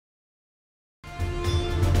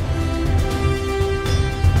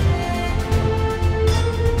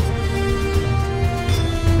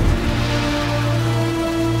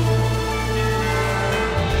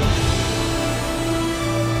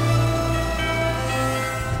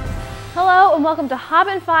and welcome to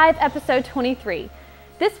Hobbit 5 episode 23.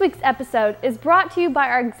 This week's episode is brought to you by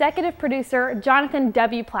our executive producer, Jonathan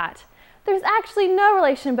W. Platt. There's actually no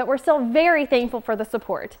relation, but we're still very thankful for the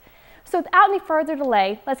support. So without any further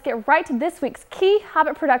delay, let's get right to this week's key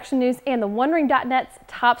Hobbit production news and the Wondering.net's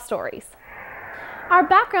top stories. Our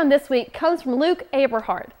background this week comes from Luke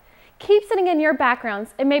Aberhart. Keep sending in your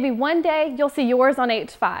backgrounds, and maybe one day you'll see yours on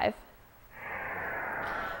H5.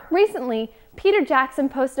 Recently, Peter Jackson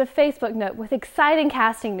posted a Facebook note with exciting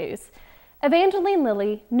casting news. Evangeline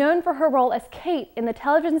Lilly, known for her role as Kate in the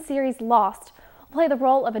television series Lost, will play the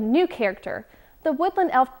role of a new character, the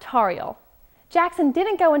woodland elf Tauriel. Jackson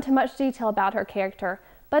didn't go into much detail about her character,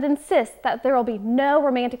 but insists that there will be no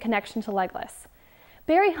romantic connection to Legolas.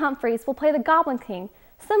 Barry Humphries will play the Goblin King,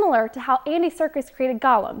 similar to how Andy Serkis created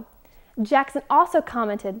Gollum. Jackson also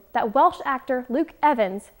commented that Welsh actor Luke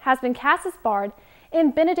Evans has been cast as Bard,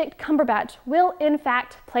 and Benedict Cumberbatch will, in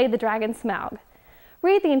fact, play the dragon Smaug.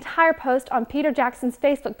 Read the entire post on Peter Jackson's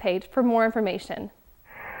Facebook page for more information.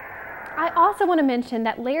 I also want to mention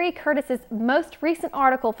that Larry Curtis's most recent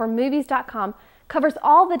article for Movies.com covers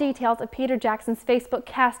all the details of Peter Jackson's Facebook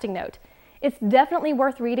casting note. It's definitely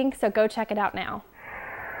worth reading, so go check it out now.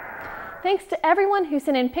 Thanks to everyone who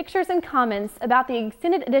sent in pictures and comments about the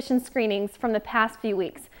extended edition screenings from the past few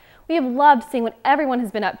weeks. We have loved seeing what everyone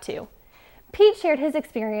has been up to. Pete shared his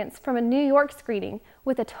experience from a New York screening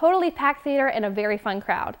with a totally packed theater and a very fun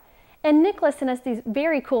crowd. And Nicholas sent us these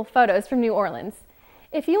very cool photos from New Orleans.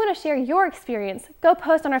 If you want to share your experience, go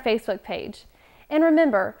post on our Facebook page. And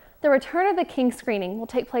remember, the Return of the King screening will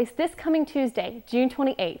take place this coming Tuesday, June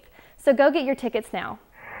 28th, so go get your tickets now.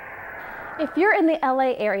 If you're in the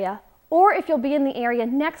LA area, or if you'll be in the area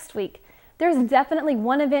next week, there's definitely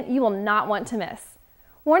one event you will not want to miss.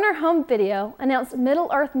 Warner Home Video announced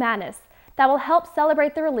Middle-earth Madness that will help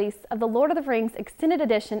celebrate the release of the Lord of the Rings Extended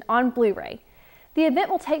Edition on Blu-ray. The event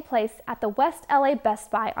will take place at the West LA Best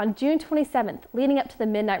Buy on June 27th, leading up to the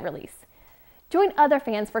midnight release. Join other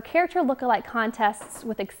fans for character lookalike contests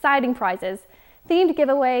with exciting prizes, themed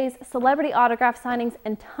giveaways, celebrity autograph signings,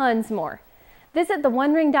 and tons more. Visit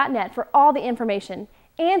thewondering.net for all the information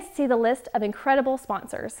and see the list of incredible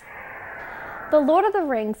sponsors. The Lord of the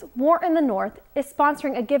Rings War in the North is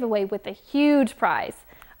sponsoring a giveaway with a huge prize,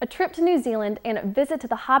 a trip to New Zealand, and a visit to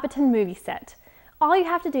the Hobbiton movie set. All you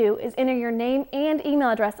have to do is enter your name and email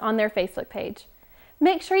address on their Facebook page.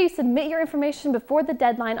 Make sure you submit your information before the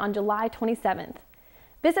deadline on July 27th.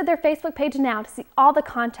 Visit their Facebook page now to see all the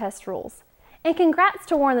contest rules. And congrats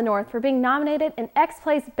to War in the North for being nominated in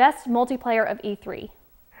X-Play's Best Multiplayer of E3.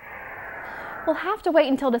 We'll have to wait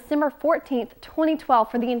until December 14th, 2012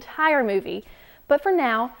 for the entire movie, but for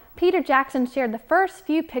now, Peter Jackson shared the first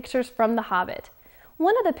few pictures from The Hobbit.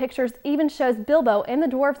 One of the pictures even shows Bilbo and the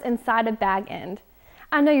dwarves inside of Bag End.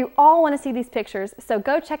 I know you all want to see these pictures, so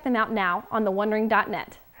go check them out now on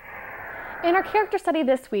thewondering.net. In our character study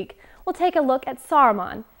this week, we'll take a look at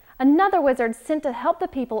Saruman, another wizard sent to help the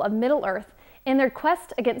people of Middle-earth in their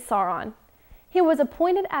quest against Sauron. He was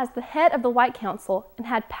appointed as the head of the White Council and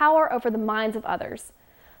had power over the minds of others.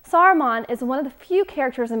 Saruman is one of the few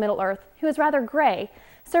characters in Middle-earth who is rather gray,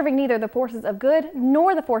 serving neither the forces of good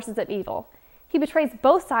nor the forces of evil. He betrays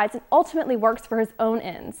both sides and ultimately works for his own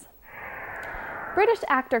ends. British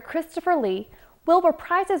actor Christopher Lee will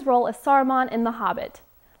reprise his role as Saruman in The Hobbit.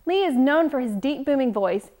 Lee is known for his deep booming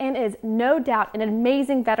voice and is no doubt an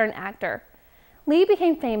amazing veteran actor. Lee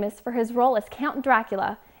became famous for his role as Count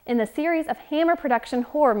Dracula in the series of Hammer production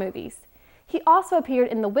horror movies. He also appeared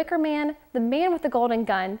in The Wicker Man, The Man with the Golden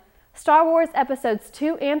Gun, Star Wars Episodes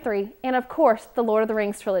 2 and 3, and of course, the Lord of the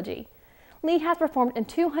Rings trilogy. Lee has performed in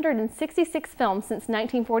 266 films since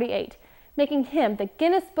 1948, making him the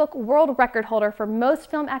Guinness Book World Record holder for most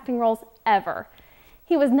film acting roles ever.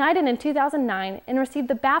 He was knighted in 2009 and received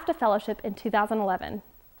the BAFTA Fellowship in 2011.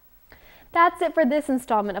 That's it for this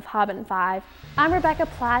installment of Hobbit 5. I'm Rebecca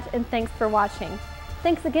Platt, and thanks for watching.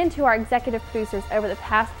 Thanks again to our executive producers over the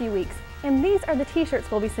past few weeks, and these are the t-shirts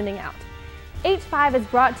we'll be sending out. H5 is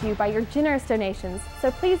brought to you by your generous donations,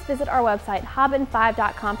 so please visit our website,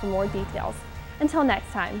 hobbit5.com, for more details. Until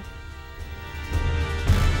next time.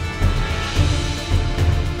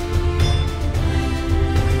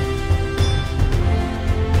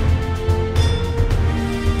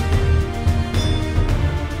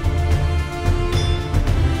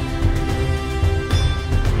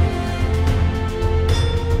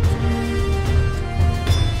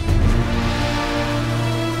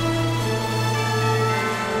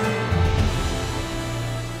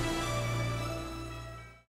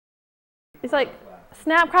 It's like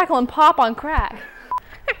snap, crackle, and pop on crack.